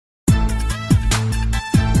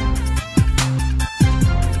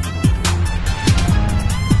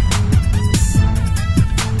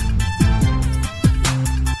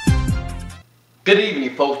Good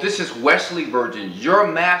evening, folks. This is Wesley Virgin, your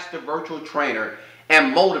master virtual trainer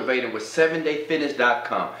and motivator with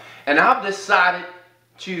 7dayfitness.com. And I've decided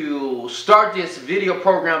to start this video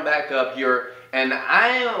program back up here, and I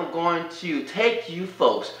am going to take you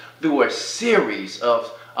folks through a series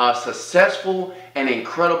of successful and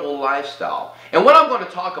incredible lifestyle. And what I'm going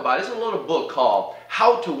to talk about is a little book called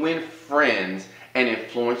How to Win Friends and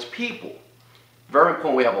Influence People. Very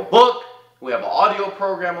important. We have a book. We have an audio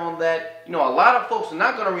program on that. You know, a lot of folks are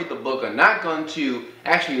not going to read the book, are not going to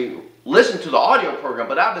actually listen to the audio program,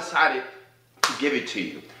 but I've decided to give it to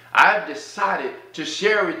you. I've decided to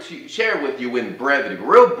share it with you in brevity,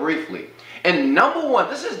 real briefly. And number one,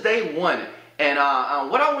 this is day one, and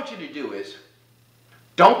what I want you to do is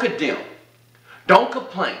don't condemn, don't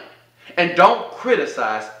complain, and don't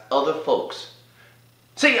criticize other folks.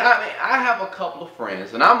 See, I have a couple of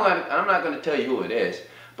friends, and I'm not going to tell you who it is,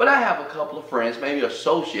 but I have a couple of friends, maybe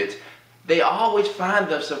associates. They always find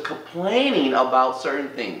themselves complaining about certain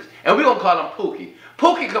things. And we're going to call him Pookie.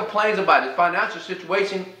 Pookie complains about his financial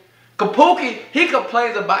situation. Pookie, he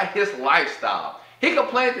complains about his lifestyle. He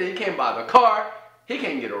complains that he can't buy the car. He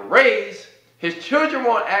can't get a raise. His children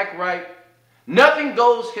won't act right. Nothing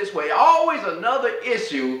goes his way. Always another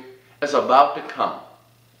issue is about to come.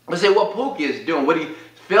 But see, what Pookie is doing, what he's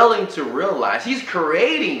failing to realize, he's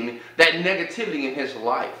creating that negativity in his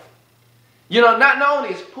life. You know, not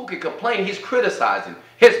only is Pookie complaining, he's criticizing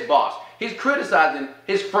his boss. He's criticizing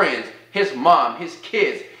his friends, his mom, his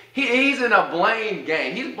kids. He's in a blame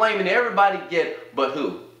game. He's blaming everybody but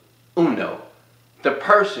who? Uno. The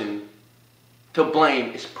person to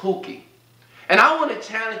blame is Pookie. And I want to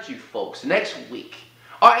challenge you folks next week,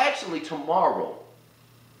 or actually tomorrow,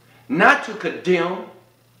 not to condemn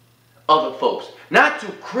other folks, not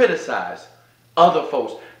to criticize other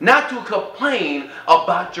folks, not to complain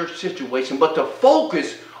about your situation, but to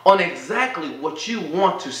focus on exactly what you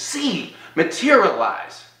want to see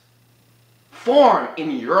materialize, form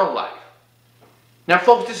in your life. Now,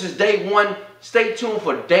 folks, this is day one. Stay tuned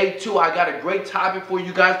for day two. I got a great topic for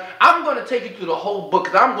you guys. I'm going to take you through the whole book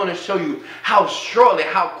because I'm going to show you how shortly,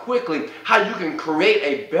 how quickly, how you can create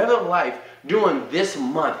a better life during this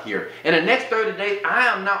month here. In the next 30 days, I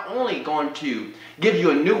am not only going to give you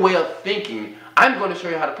a new way of thinking, I'm going to show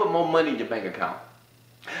you how to put more money in your bank account.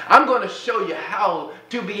 I'm going to show you how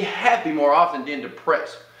to be happy more often than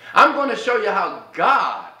depressed. I'm going to show you how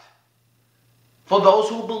God, for those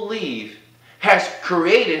who believe, has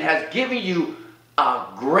created, has given you a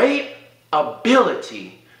great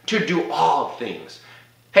ability to do all things.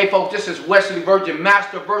 Hey folks, this is Wesley Virgin,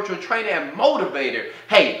 Master Virtual Trainer and Motivator.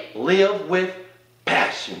 Hey, live with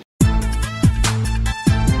passion.